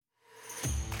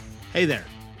Hey there.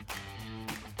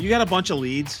 You got a bunch of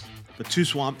leads, but too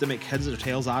swamped to make heads or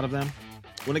tails out of them?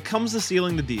 When it comes to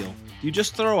sealing the deal, do you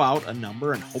just throw out a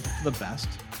number and hope for the best?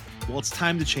 Well, it's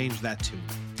time to change that tune.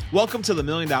 Welcome to the $1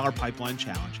 Million Pipeline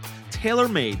Challenge,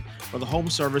 tailor-made for the home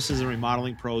services and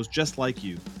remodeling pros just like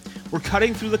you. We're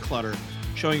cutting through the clutter,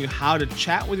 showing you how to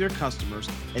chat with your customers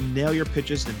and nail your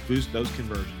pitches and boost those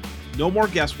conversions. No more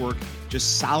guesswork,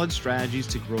 just solid strategies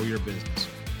to grow your business.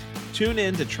 Tune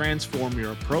in to transform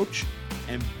your approach,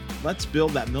 and let's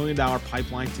build that $1 Million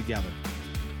pipeline together.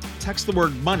 Text the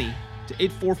word money to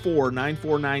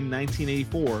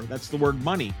 844-949-1984. That's the word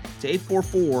money to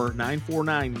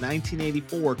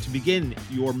 844-949-1984 to begin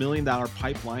your $1 Million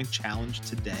Pipeline Challenge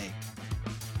today.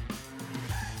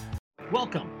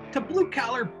 Welcome to Blue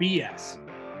Collar BS,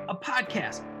 a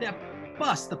podcast that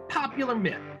busts the popular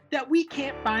myth that we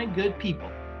can't find good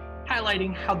people,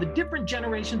 highlighting how the different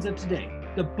generations of today,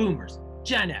 the boomers,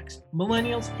 Gen X,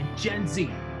 millennials, and Gen Z,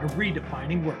 are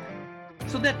redefining work,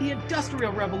 so that the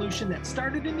industrial revolution that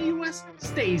started in the U.S.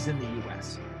 stays in the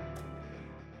U.S.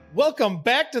 Welcome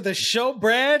back to the show,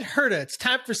 Brad Herta. It's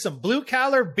time for some blue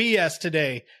collar BS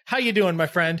today. How you doing, my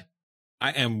friend?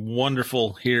 I am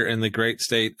wonderful here in the great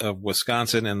state of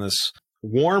Wisconsin in this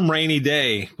warm, rainy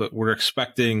day, but we're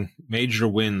expecting major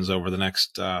winds over the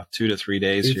next 2 to 3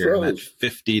 days here in that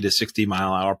 50 to 60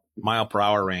 mile per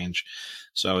hour range.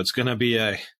 So it's going to be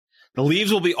the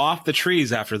leaves will be off the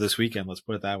trees after this weekend. Let's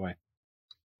put it that way.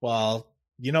 Well,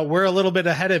 you know, we're a little bit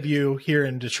ahead of you here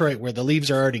in Detroit where the leaves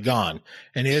are already gone,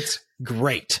 and it's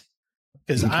great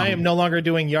because I am no longer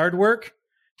doing yard work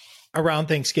around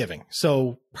Thanksgiving.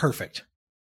 So perfect.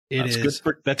 That's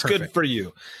good for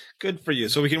you. Good for you.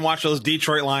 So we can watch those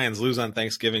Detroit Lions lose on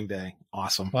Thanksgiving Day.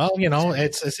 Awesome. Well, you know,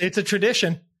 it's a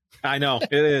tradition. I know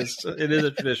it is. It is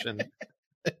a tradition.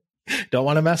 Don't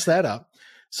want to mess that up.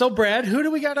 So, Brad, who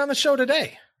do we got on the show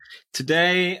today?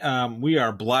 Today, we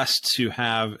are blessed to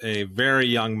have a very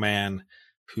young man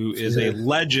who is a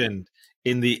legend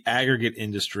in the aggregate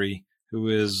industry, who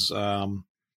has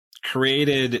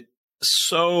created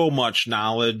so much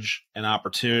knowledge and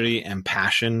opportunity and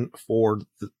passion for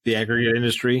the aggregate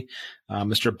industry.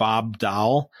 Mr. Bob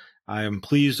Dowell. I am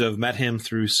pleased to have met him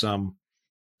through some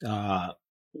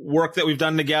work that we've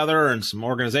done together and some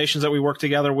organizations that we work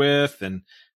together with. And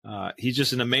he's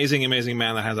just an amazing, amazing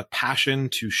man that has a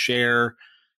passion to share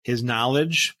his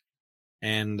knowledge.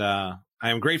 And I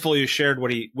am grateful he shared what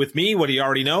he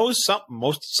already knows,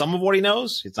 some of what he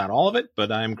knows. It's not all of it,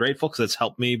 but I am grateful because it's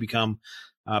helped me become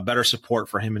better support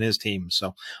for him and his team.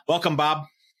 So welcome, Bob.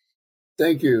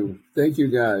 Thank you. Thank you,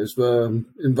 guys, for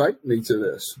inviting me to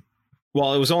this.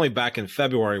 Well, it was only back in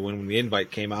February when the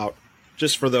invite came out.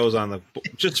 Just for those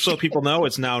just so people know,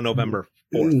 it's now November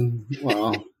 4th.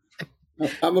 Wow.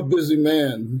 I'm a busy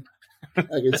man. I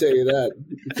can tell you that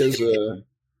because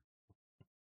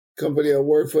company I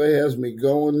work for has me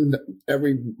going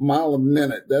every mile a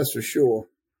minute. That's for sure.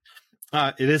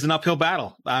 It is an uphill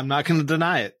battle. I'm not going to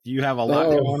deny it. You have a lot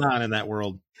going on in that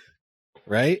world.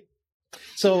 Right?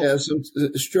 So yeah, some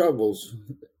struggles.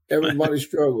 Everybody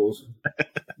struggles.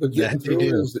 But getting through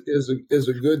it is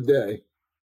a good day.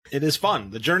 It is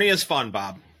fun. The journey is fun,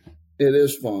 Bob. It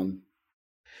is fun.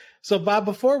 So, Bob,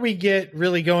 before we get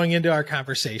really going into our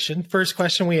conversation, first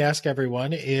question we ask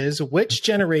everyone is, which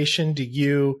generation do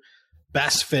you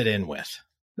best fit in with?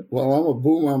 Well, I'm a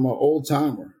boomer. I'm an old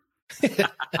timer.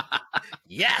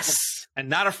 Yes. And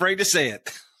not afraid to say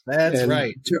it. That's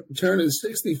right. Turning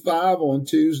 65 on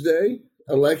Tuesday,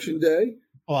 election day.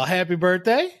 Well, happy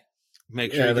birthday.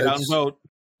 Make sure you get out and vote.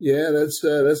 Yeah, that's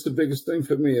the biggest thing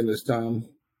for me in this time.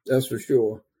 That's for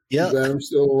sure. Yeah. I'm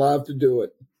still alive to do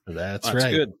it. That's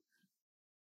right. Good.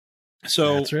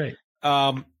 So that's right.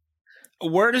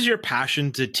 Where does your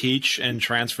passion to teach and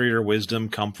transfer your wisdom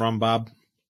come from, Bob?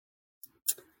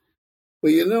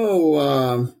 Well, you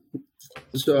know,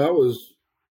 so I was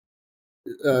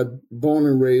born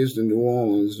and raised in New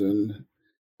Orleans, and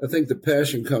I think the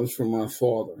passion comes from my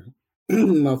father.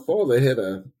 My father had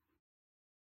a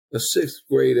sixth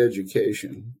grade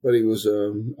education, but he was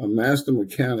a master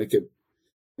mechanic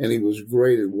and he was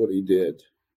great at what he did.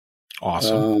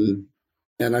 Awesome.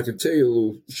 And I could tell you a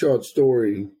little short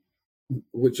story,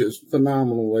 which is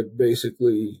phenomenal. Like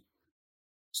basically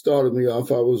started me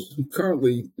off. I was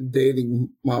currently dating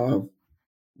my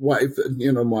wife,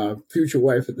 my future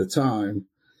wife at the time.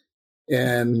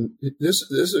 And this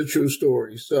is a true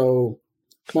story. So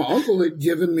my uncle had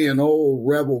given me an old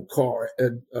Rebel car,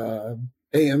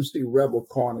 AMC Rebel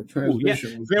car, and the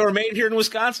transmission. Yeah. They were made here in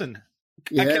Wisconsin.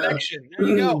 A connection. There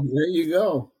you go. There you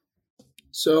go.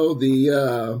 So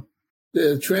the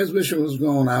the transmission was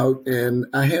going out, and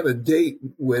I had a date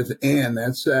with Ann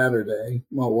that Saturday.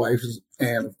 My wife is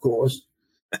Ann, of course.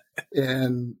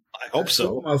 And I hope so. I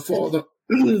told my father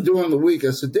during the week,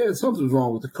 I said, Dad, something's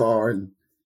wrong with the car. And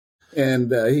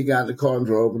he got in the car and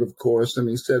drove it, of course. And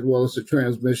he said, well, it's a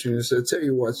transmission. He said, tell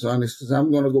you what, son. He says,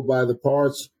 I'm going to go buy the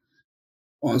parts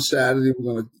on Saturday.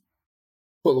 We're going to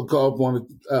pull the car up on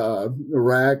the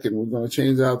rack, and we're going to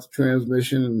change out the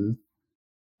transmission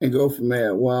and go from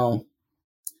there. Well,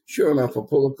 sure enough, I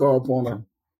pull the car up on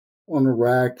the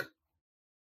rack.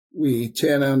 We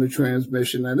tear down the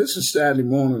transmission. Now, this is Saturday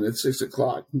morning at 6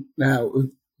 o'clock. Now,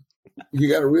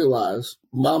 you got to realize,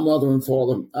 my mother and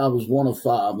father, I was one of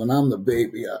five, and I'm the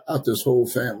baby out this whole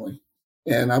family.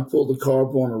 And I pulled the car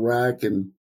up on the rack,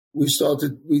 and we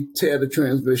tear the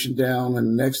transmission down,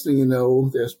 and next thing you know,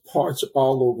 there's parts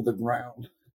all over the ground.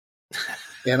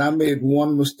 And I made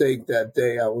one mistake that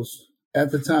day.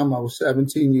 At the time, I was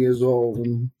 17 years old,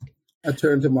 and I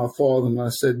turned to my father and I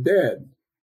said, Dad,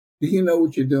 do you know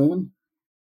what you're doing?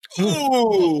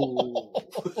 Ooh.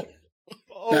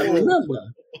 Now,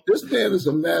 remember, this man is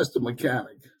a master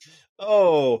mechanic.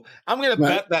 Oh, I'm going to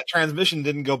bet that transmission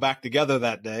didn't go back together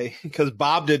that day because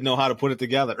Bob didn't know how to put it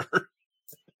together.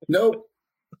 Nope.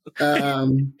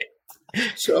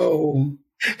 So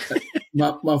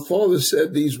my father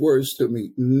said these words to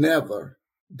me: never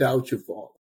doubt your father.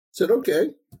 I said,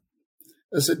 okay.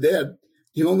 I said, Dad,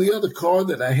 the only other car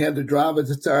that I had to drive at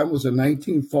the time was a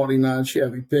 1949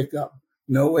 Chevy pickup.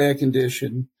 No air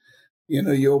conditioning.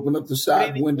 You open up the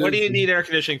side window. What do you need air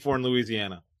conditioning for in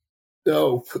Louisiana?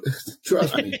 Oh,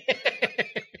 trust me.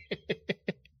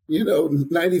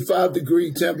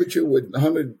 95-degree temperature with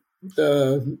 100%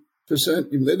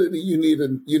 humidity. You need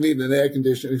an air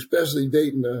conditioner, especially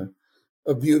dating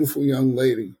a beautiful young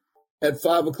lady. At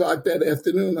 5 o'clock that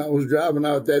afternoon, I was driving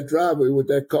out that driveway with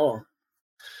that car.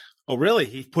 Oh, really?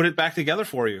 He put it back together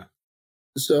for you.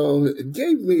 So it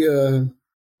gave me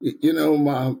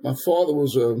my father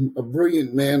was a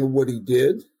brilliant man of what he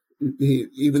did.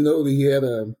 Even though he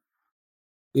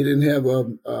didn't have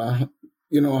a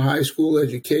high school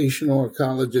education or a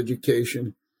college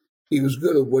education, he was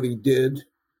good at what he did.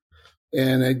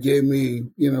 And it gave me,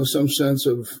 some sense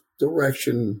of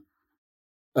direction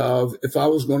of if I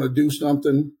was going to do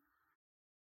something,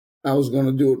 I was going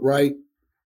to do it right.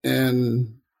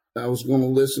 And I was going to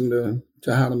listen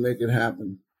to how to make it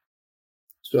happen.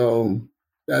 So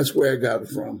that's where I got it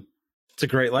from. It's a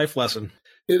great life lesson.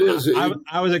 It is.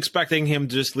 I was expecting him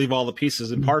to just leave all the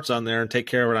pieces and parts on there and take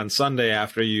care of it on Sunday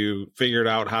after you figured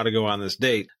out how to go on this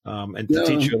date, and to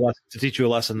teach you a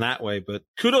lesson that way. But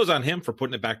kudos on him for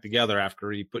putting it back together after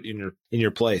he put you in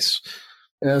your place.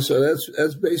 Yeah, so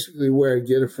that's basically where I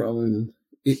get it from. And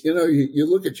you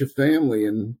look at your family,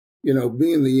 and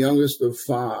being the youngest of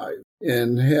five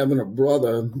and having a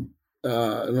brother,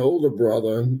 an older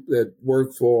brother that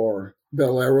worked for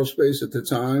Bell Aerospace at the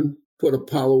time. Put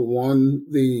Apollo 1,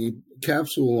 the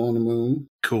capsule, on the moon.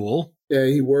 Cool. Yeah,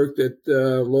 he worked at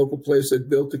a local place that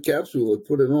built the capsule and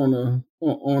put it on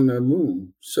the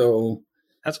moon. So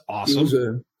that's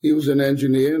awesome. He was an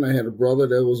engineer, and I had a brother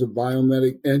that was a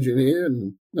biomedic engineer,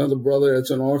 and another brother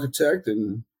that's an architect,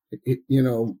 and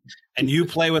And you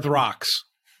play with rocks.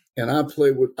 And I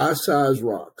size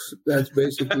rocks. That's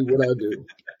basically what I do.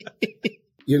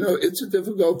 It's a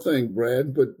difficult thing,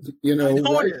 Brad, but I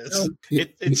know it is.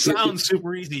 It sounds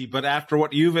super easy, but after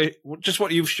what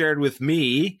you've shared with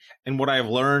me and what I've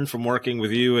learned from working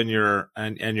with you and your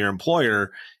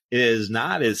employer, it is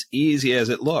not as easy as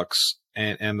it looks.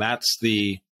 And that's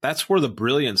where the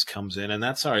brilliance comes in. And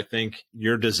that's how I think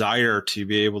your desire to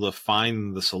be able to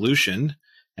find the solution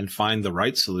and find the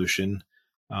right solution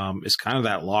is kind of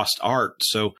that lost art.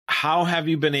 So how have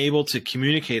you been able to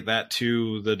communicate that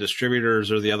to the distributors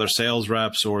or the other sales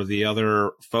reps or the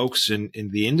other folks in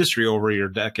the industry over your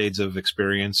decades of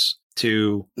experience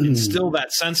to instill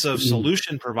that sense of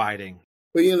solution providing?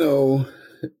 Well,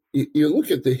 you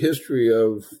look at the history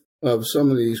of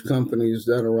some of these companies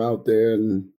that are out there,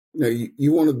 and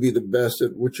you want to be the best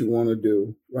at what you want to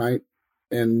do, right?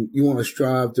 And you want to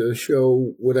strive to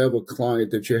show whatever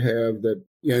client that you have that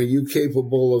you're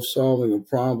capable of solving a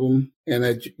problem and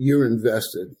that you're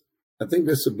invested. I think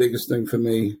that's the biggest thing for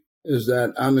me, is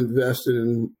that I'm invested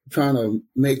in trying to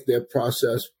make their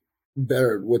process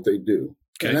better at what they do.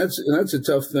 Okay. And that's a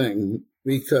tough thing,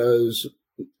 because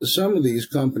some of these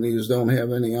companies don't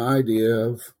have any idea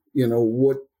of,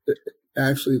 what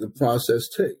actually the process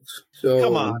takes. So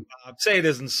come on, Bob, say it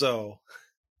isn't so.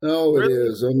 No, it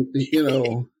is.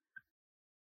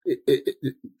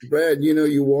 Brad,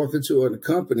 you walk into a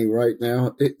company right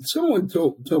now. Someone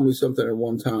told me something at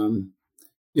one time,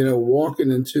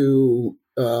 walking into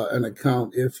an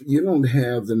account, if you don't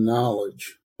have the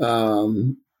knowledge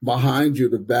behind you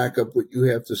to back up what you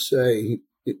have to say,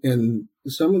 and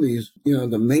some of these,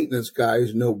 the maintenance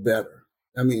guys know better.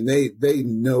 I mean, they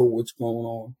know what's going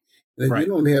on. And if you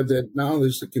don't have that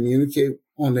knowledge to communicate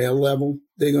on their level,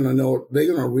 they're going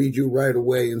to read you right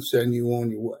away and send you on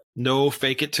your way. No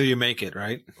fake it till you make it,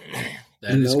 right?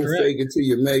 That is correct. Fake it till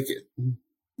you make it.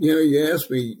 You asked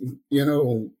me,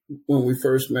 when we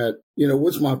first met,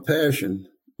 what's my passion?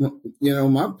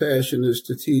 My passion is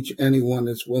to teach anyone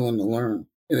that's willing to learn.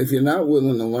 And if you're not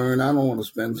willing to learn, I don't want to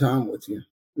spend time with you.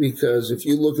 Because if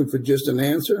you're looking for just an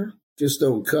answer, just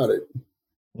don't cut it.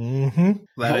 Mm-hmm. Can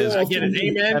I get an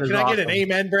amen? Can I get an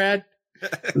amen, Brad?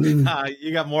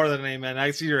 You got more than an amen.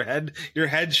 I see your head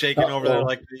shaking over there.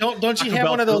 Like, don't you have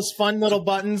one of those fun little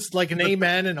buttons like an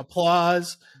amen and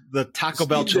applause? The Taco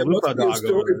Bell chalupa dog.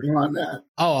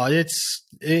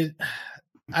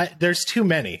 There's too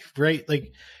many, right?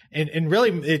 Like, and really,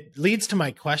 it leads to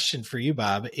my question for you,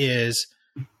 Bob. Is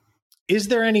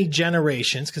there any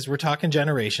generations? Because we're talking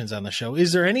generations on the show.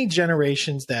 Is there any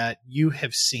generations that you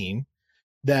have seen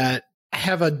that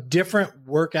have a different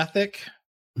work ethic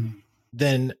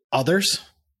than others?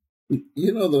 We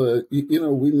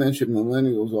mention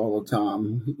millennials all the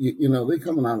time. They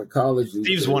coming out of college.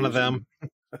 Steve's one of them.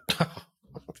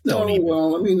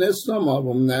 Well, I mean, there's some of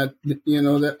them that,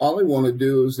 that all they want to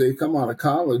do is they come out of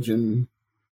college and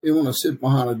they want to sit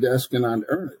behind a desk and not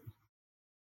earn it.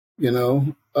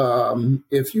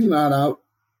 If you're not out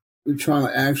trying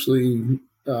to actually,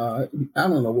 I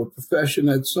don't know what profession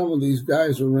that some of these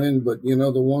guys are in, but,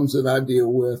 the ones that I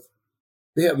deal with,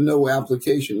 they have no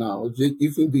application knowledge.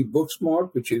 You can be book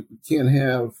smart, but you can't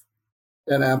have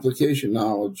that application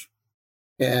knowledge.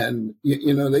 And,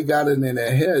 they got it in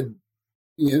their head,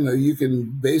 you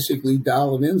can basically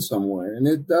dial it in somewhere, and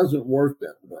it doesn't work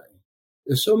that way.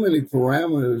 There's so many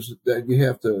parameters that you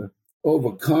have to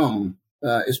overcome,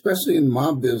 especially in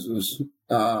my business.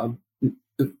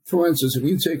 For instance, if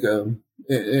you take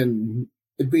and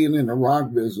being in the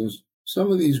rock business,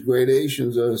 some of these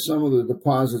gradations of some of the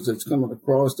deposits that's coming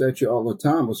across at you all the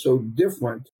time are so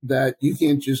different that you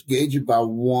can't just gauge it by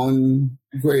one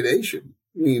gradation.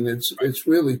 I mean, it's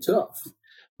really tough.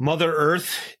 Mother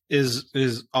Earth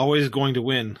is always going to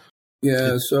win.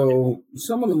 Yeah, so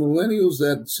some of the millennials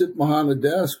that sit behind a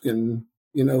desk and,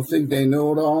 think they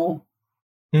know it all,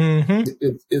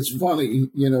 it's funny.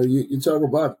 You talk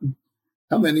about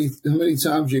how many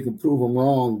times you can prove them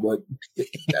wrong, but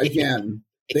again,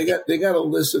 they got to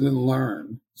listen and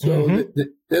learn. So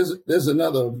there's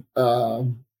another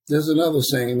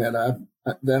saying that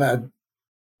a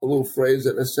little phrase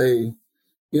that I say,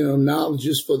 knowledge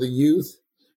is for the youth,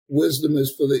 wisdom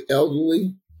is for the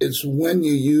elderly. It's when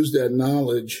you use that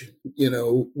knowledge,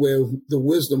 where the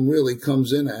wisdom really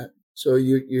comes in at. So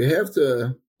you have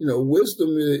to,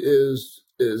 wisdom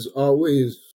is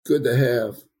always good to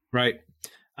have. Right.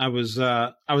 I was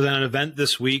at an event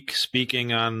this week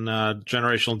speaking on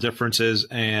generational differences,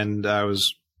 and I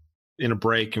was in a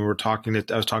break, and I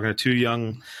was talking to two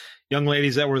young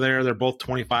ladies that were there. They're both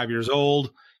 25 years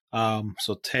old.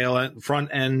 So front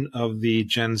end of the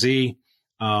Gen Z.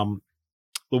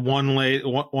 The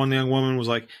one young woman was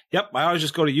like, "Yep, I always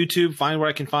just go to YouTube, find what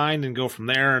I can find, and go from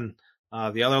there." And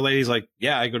the other lady's like,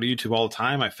 "Yeah, I go to YouTube all the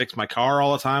time. I fix my car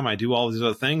all the time. I do all these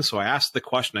other things." So I asked the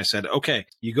question. I said, "Okay,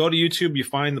 you go to YouTube, you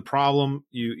find the problem,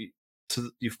 you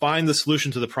find the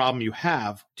solution to the problem you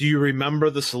have. Do you remember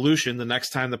the solution the next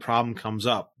time the problem comes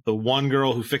up?" The one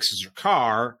girl who fixes her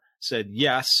car said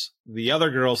yes. The other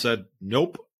girl said,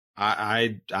 "Nope.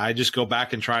 I just go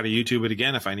back and try to YouTube it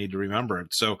again if I need to remember it."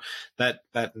 So that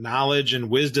knowledge and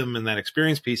wisdom and that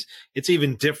experience piece, it's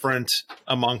even different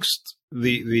amongst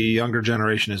the younger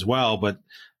generation as well. But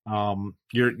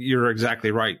you're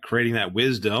exactly right. Creating that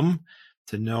wisdom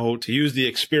to use the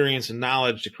experience and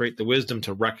knowledge to create the wisdom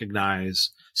to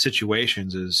recognize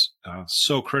situations is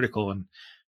so critical. And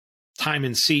time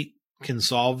and seat can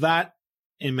solve that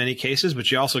in many cases, but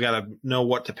you also got to know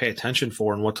what to pay attention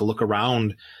for and what to look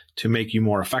around to make you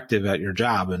more effective at your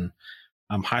job. And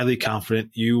I'm highly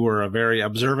confident you were a very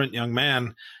observant young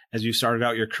man as you started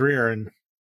out your career and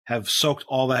have soaked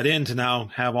all that in to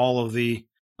now have all of the,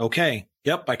 okay,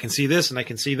 yep, I can see this and I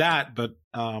can see that, but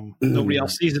nobody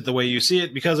else sees it the way you see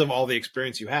it because of all the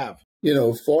experience you have.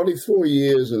 44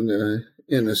 years in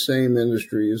the same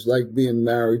industry is like being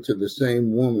married to the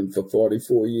same woman for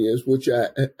 44 years, which I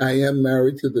am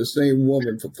married to the same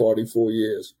woman for 44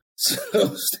 years.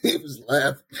 So Steve is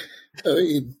laughing. I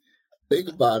mean, think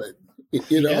about it.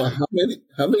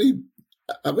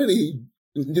 How many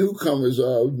newcomers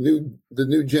the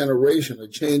new generation are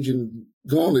changing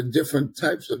going to different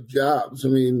types of jobs. I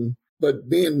mean, but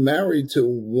being married to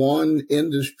one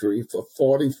industry for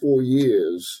 44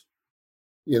 years,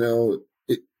 you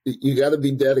got to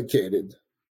be dedicated.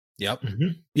 Yep. Mm-hmm.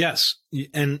 Yes.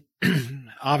 And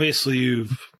obviously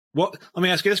let me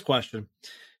ask you this question.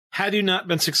 Had you not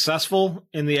been successful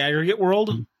in the aggregate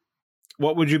world,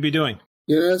 what would you be doing?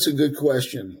 That's a good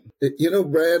question.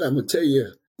 Brad, I'm going to tell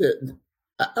you that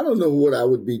I don't know what I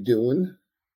would be doing,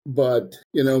 but,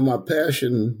 my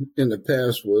passion in the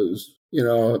past was,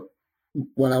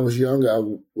 when I was young, I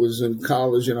was in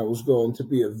college and I was going to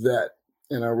be a vet.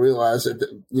 And I realized that,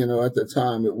 at the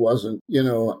time it wasn't,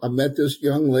 I met this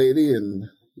young lady and,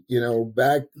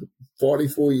 back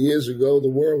 44 years ago, the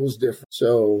world was different.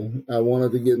 So I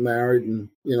wanted to get married and,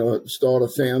 start a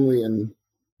family. And,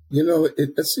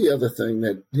 that's the other thing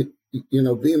that,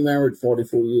 being married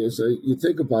 44 years, you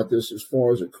think about this as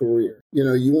far as a career.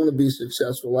 You want to be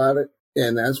successful at it.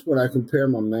 And that's what I compare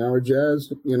my marriage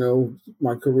as.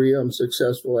 My career, I'm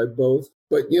successful at both.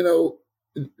 But,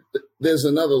 there's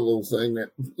another little thing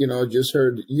that, I just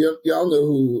heard. Y'all know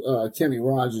who Kenny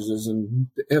Rogers is. And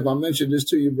have I mentioned this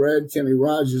to you, Brad? Kenny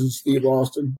Rogers and Steve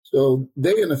Austin. So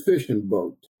they in a fishing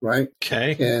boat, right?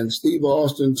 Okay. And Steve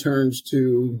Austin turns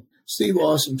to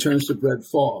Brett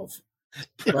Favre.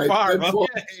 Right? Brett Favre,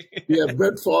 okay.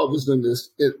 Brett Favre was in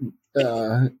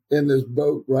this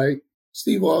boat, right?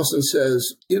 Steve Austin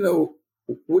says,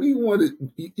 what do you want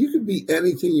to, you could be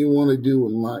anything you want to do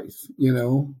in life,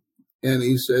 And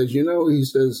he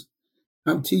says,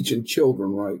 I'm teaching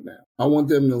children right now. I want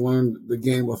them to learn the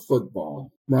game of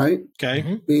football, right?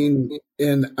 Okay.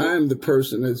 And I'm the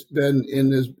person that's been in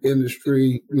this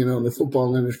industry, in the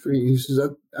football industry. He says,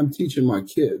 I'm teaching my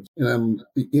kids, and I'm,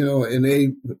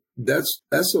 and that's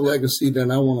a legacy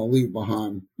that I want to leave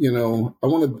behind. You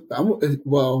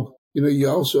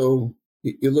also,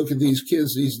 you look at these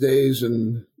kids these days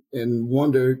and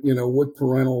wonder, what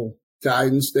parental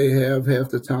guidance they have half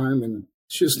the time, and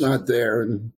it's just not there.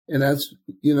 And that's,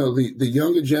 the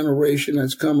younger generation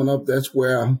that's coming up, that's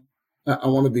where I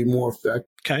want to be more effective.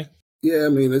 Okay. Yeah, I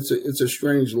mean, it's a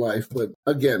strange life, but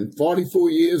again, 44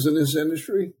 years in this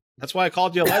industry. That's why I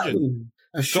called you a legend.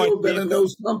 I sure better know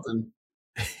something.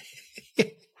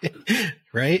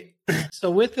 Right? So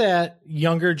with that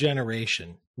younger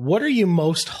generation, what are you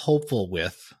most hopeful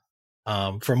with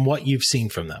from what you've seen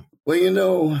from them?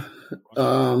 Well,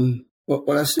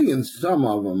 what I see in some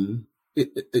of them,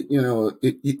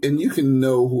 and you can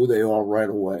know who they are right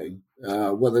away,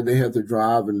 whether they have the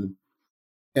drive and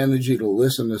energy to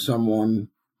listen to someone,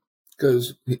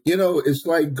 because, it's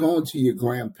like going to your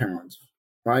grandparents,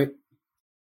 right?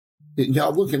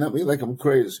 Y'all looking at me like I'm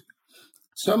crazy.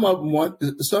 Some of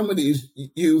these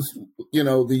youth,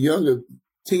 the younger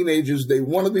teenagers, they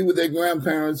want to be with their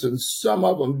grandparents, and some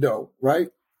of them don't, right?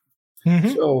 Mm-hmm.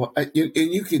 So, and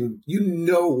you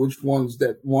know which ones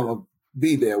that want to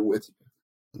be there with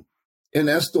you. And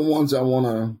that's the ones I want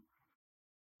to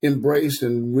embrace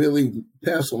and really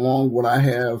pass along what I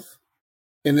have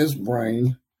in this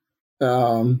brain.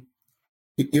 I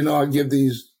give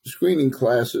these screening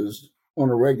classes on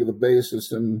a regular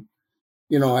basis, and,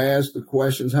 I ask the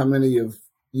questions, how many of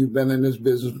you've been in this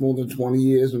business more than 20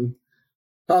 years? And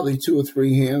probably 2 or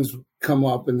 3 hands come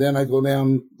up, and then I go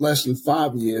down less than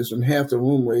 5 years, and half the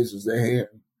room raises their hand.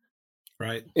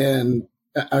 Right. And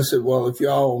I said, well, if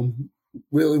y'all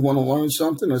really want to learn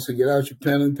something, I said, get out your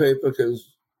pen and paper, because,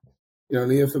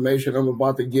 the information I'm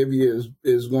about to give you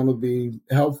is going to be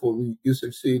helpful. You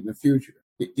succeed in the future.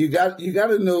 You got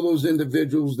to know those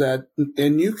individuals that,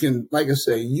 and you can, like I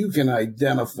say, you can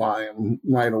identify them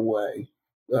right away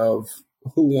of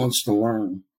who wants to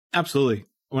learn. Absolutely.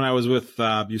 When I was with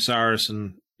Bucyrus,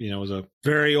 and it was a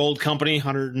very old company,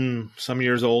 100 and some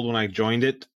years old when I joined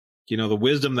it, the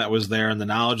wisdom that was there and the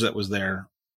knowledge that was there,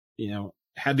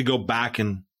 had to go back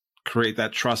and create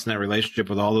that trust and that relationship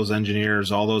with all those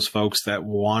engineers, all those folks that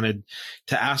wanted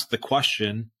to ask the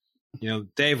question.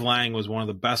 Dave Lang was one of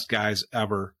the best guys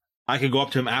ever. I could go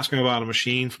up to him, ask him about a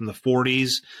machine from the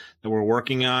 40s that we're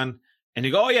working on, and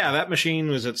he'd go, oh, yeah, that machine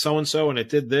was at so-and-so, and it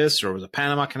did this, or it was a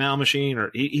Panama Canal machine,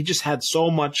 or he just had so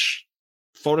much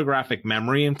photographic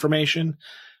memory information.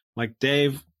 Like,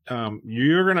 Dave,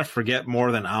 you're going to forget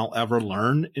more than I'll ever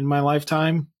learn in my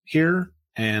lifetime here.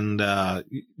 And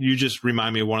you just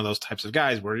remind me of one of those types of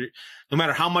guys where no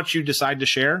matter how much you decide to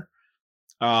share,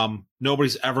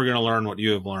 nobody's ever going to learn what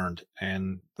you have learned.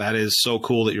 And that is so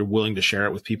cool that you're willing to share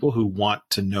it with people who want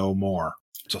to know more.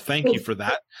 So thank you for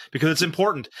that, because it's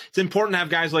important. It's important to have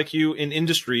guys like you in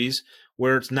industries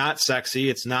where it's not sexy,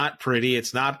 it's not pretty,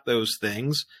 it's not those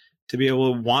things, to be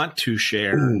able to want to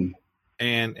share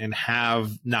and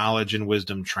have knowledge and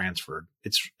wisdom transferred.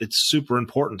 It's super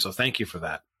important. So thank you for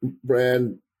that.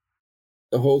 Brad,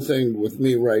 the whole thing with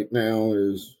me right now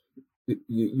is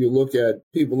you look at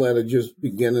people that are just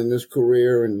beginning this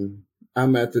career, and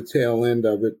I'm at the tail end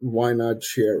of it. Why not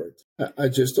share it? I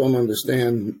just don't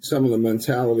understand some of the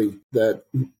mentality that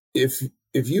if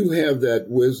you have that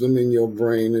wisdom in your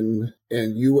brain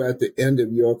and you at the end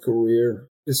of your career,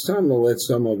 it's time to let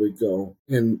some of it go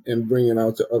and bring it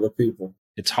out to other people.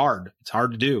 It's hard. It's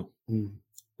hard to do.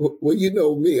 Well, you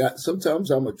know me. Sometimes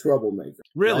I'm a troublemaker.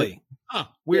 Really? Right? Huh,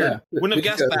 weird. Yeah, Wouldn't have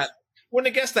guessed that.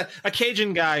 Wouldn't have guessed that. A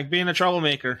Cajun guy being a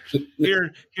troublemaker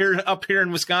here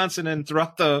in Wisconsin and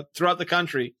throughout the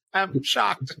country. I'm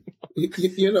shocked.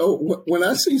 You know, when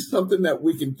I see something that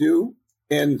we can do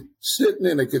and sitting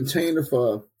in a container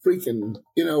for freaking,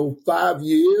 5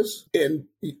 years and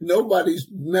nobody's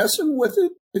messing with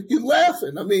it, you're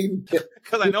laughing. I mean,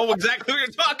 because I know exactly what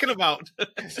you're talking about.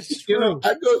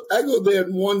 I go there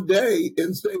in one day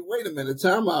and say, wait a minute,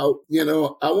 time out.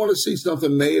 I want to see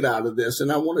something made out of this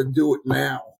and I want to do it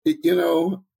now.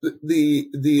 The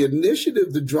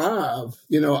initiative, the drive,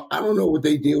 I don't know what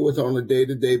they deal with on a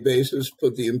day-to-day basis,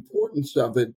 but the importance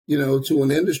of it, to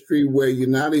an industry where you're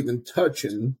not even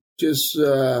touching, just,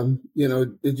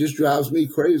 it just drives me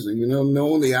crazy,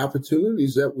 knowing the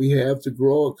opportunities that we have to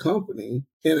grow a company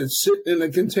and it's sitting in a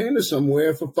container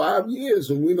somewhere for 5 years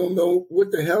and we don't know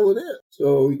what the hell it is.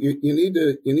 So you need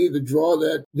to draw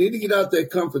that, you need to get out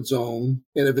that comfort zone.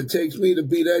 And if it takes me to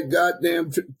be that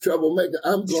goddamn troublemaker,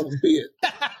 I'm going to be it.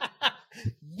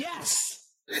 Yes.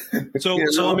 So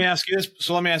let me ask you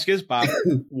this, Bob.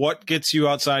 What gets you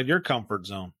outside your comfort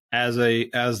zone? As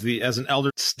an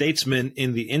elder statesman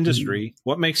in the industry,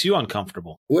 what makes you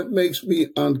uncomfortable? What makes me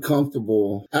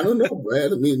uncomfortable? I don't know,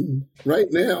 Brad. I mean, right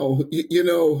now,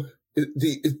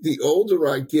 the older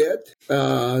I get,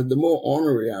 the more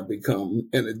ornery I become,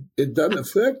 and it doesn't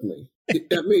affect me.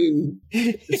 I mean,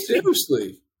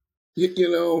 seriously,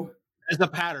 There's a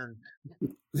pattern.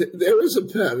 There is a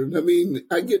pattern. I mean,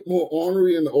 I get more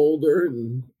ornery and older,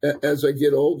 and as I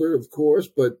get older, of course,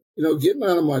 but, getting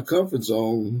out of my comfort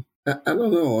zone, I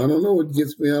don't know. I don't know what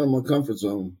gets me out of my comfort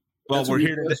zone. Well, we're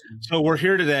here today. So we're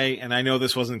here today, and I know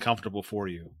this wasn't comfortable for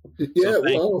you. Yeah,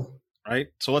 right?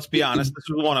 So let's be honest. This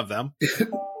was one of them.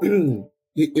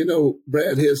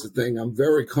 Brad, here's the thing. I'm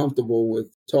very comfortable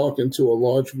with talking to a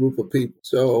large group of people.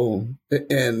 So,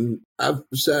 and I've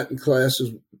sat in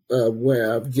classes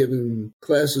where I've given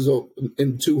classes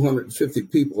in 250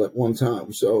 people at one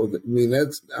time. So, I mean,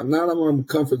 I'm not in my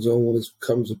comfort zone when it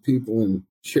comes to people and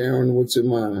sharing what's in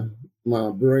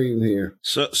my brain here.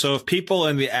 So if people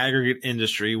in the aggregate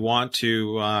industry want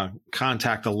to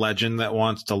contact a legend that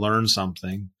wants to learn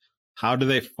something, how do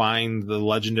they find the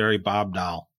legendary Bob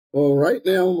Dahl? Well, right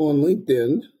now I'm on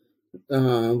LinkedIn,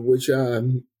 which I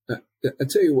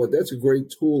tell you what, that's a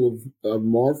great tool of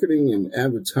marketing and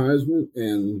advertisement.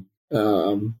 And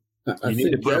you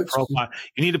need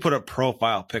to put a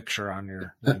profile picture on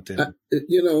your LinkedIn.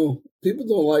 People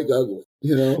don't like ugly.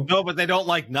 No, but they don't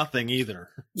like nothing either.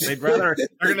 They're going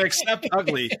to accept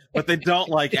ugly, but they don't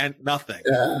like nothing.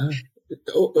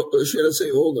 Should I say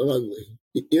old and ugly?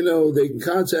 They can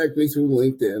contact me through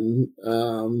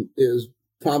LinkedIn. Is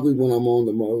probably when I'm on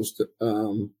the most,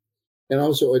 and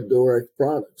also at Dorec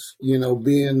Products.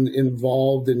 Being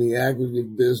involved in the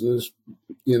aggregate business,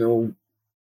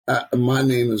 my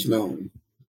name is known,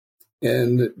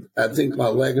 and I think my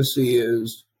legacy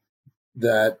is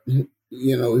that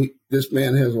this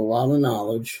man has a lot of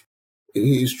knowledge,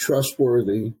 he's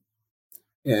trustworthy,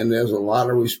 and there's a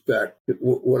lot of respect.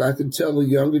 What I can tell the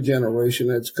younger generation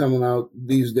that's coming out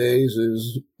these days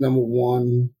is, number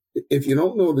one, if you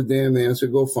don't know the damn answer,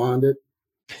 go find it.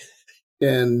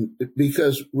 And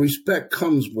because respect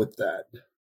comes with that.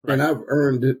 Right. And I've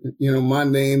earned it. My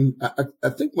name, I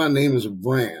think my name is a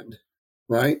brand,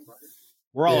 right?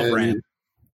 We're all a brand.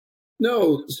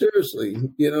 No, seriously.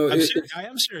 I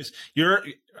am serious.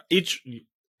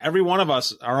 Every one of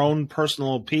us, our own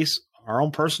personal piece, our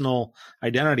own personal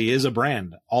identity is a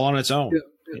brand all on its own.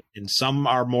 Yeah. And some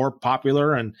are more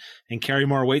popular and carry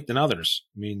more weight than others.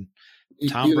 I mean,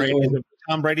 Tom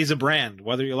Brady's a brand,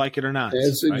 whether you like it or not.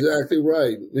 That's right? Exactly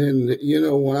right. And,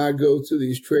 when I go to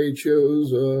these trade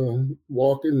shows,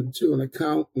 walk into an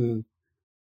account and,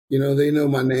 they know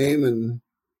my name and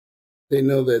they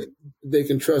know that they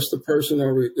can trust the person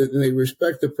and they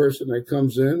respect the person that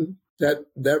comes in.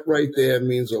 That right there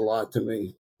means a lot to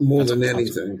me, more than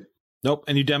anything. Nope.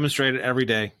 And you demonstrate it every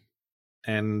day.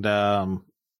 And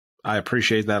I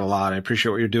appreciate that a lot. I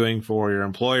appreciate what you're doing for your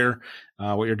employer,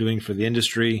 what you're doing for the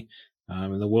industry,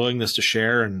 and the willingness to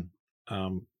share and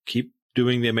keep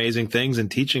doing the amazing things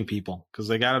and teaching people, because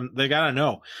they gotta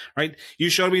know, right? You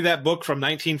showed me that book from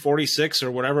 1946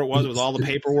 or whatever it was with all the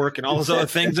paperwork and all those other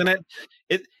things in it.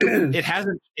 It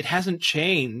hasn't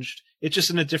changed. It's just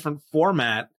in a different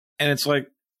format, and it's like,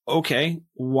 okay,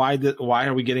 why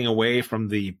are we getting away from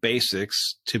the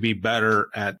basics to be better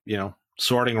at,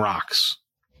 sorting rocks?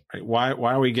 Right?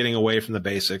 Why are we getting away from the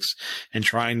basics and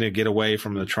trying to get away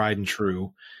from the tried and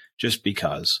true just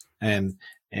because? And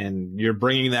you're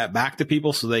bringing that back to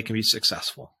people so they can be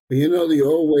successful. The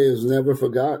old way is never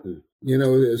forgotten.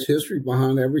 There's history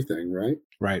behind everything, right?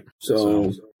 Right.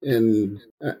 So and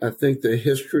I think the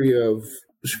history of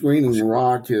screening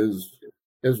rock has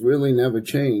really never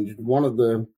changed. One of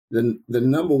the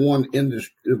number one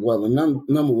industry, the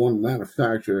number one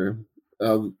manufacturer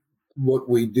of what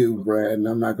we do, Brad, and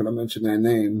I'm not going to mention their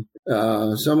name.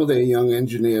 Some of their young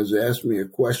engineers asked me a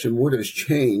question: what has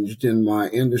changed in my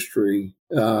industry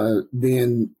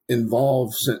being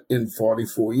involved in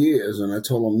 44 years? And I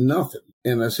told them nothing.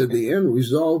 And I said, the end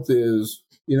result is,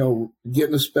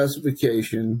 getting a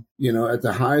specification, at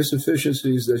the highest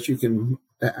efficiencies that you can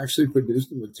actually produce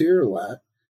the material at.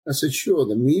 I said, sure,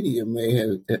 the media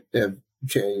may have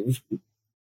changed,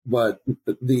 but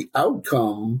the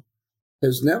outcome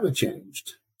has never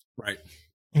changed. Right.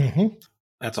 Mm-hmm.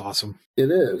 That's awesome. It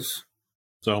is.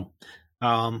 So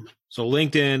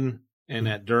LinkedIn and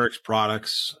at Durex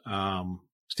Products.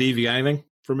 Steve, you got anything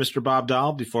for Mr. Bob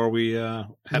Dahl before we head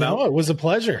out? No, it was a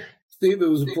pleasure. Steve, it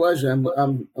was a pleasure.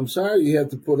 I'm sorry you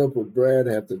had to put up with Brad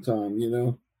half the time,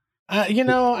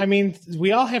 I mean,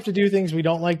 we all have to do things we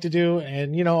don't like to do.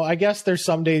 And, I guess there's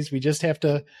some days we just have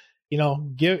to,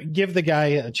 give the guy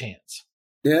a chance.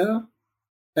 Yeah.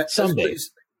 Some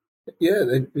days. Yeah.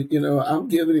 I'm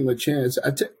giving him a chance.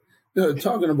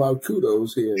 Talking about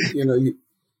kudos here, you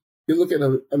look at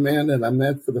a man that I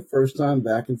met for the first time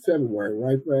back in February,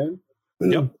 right, Brad?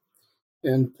 Yep.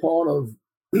 And part of,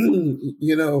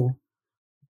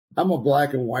 I'm a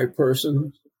black and white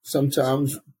person.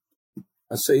 Sometimes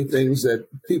I say things that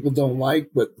people don't like,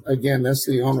 but again, that's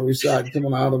the honorary side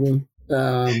coming out of me.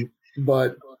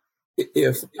 But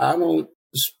if I don't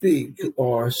speak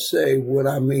or say what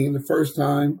I mean the first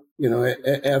time,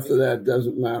 after that, it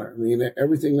doesn't matter. I mean,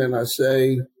 everything that I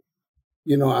say,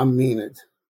 I mean it.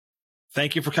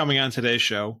 Thank you for coming on today's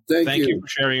show. Thank you for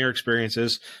sharing your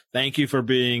experiences. Thank you for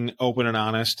being open and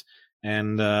honest.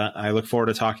 And I look forward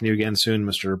to talking to you again soon,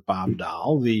 Mr. Bob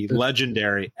Dahl, the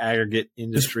legendary aggregate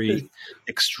industry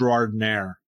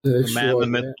extraordinaire, the man, the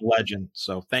myth, the legend.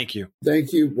 So thank you.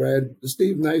 Thank you, Brad.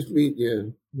 Steve, nice meeting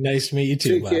you. Nice to meet you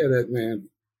too. Take care of that, man.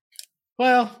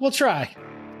 Well, we'll try.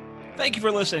 Thank you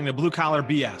for listening to Blue Collar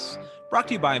BS, brought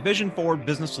to you by Vision Forward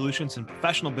Business Solutions and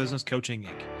Professional Business Coaching,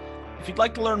 Inc. If you'd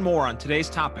like to learn more on today's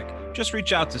topic, just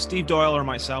reach out to Steve Doyle or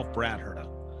myself, Brad Herta.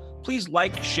 Please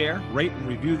like, share, rate, and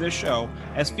review this show,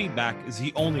 as feedback is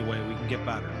the only way we can get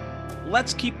better.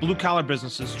 Let's keep blue-collar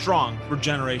businesses strong for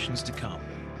generations to come.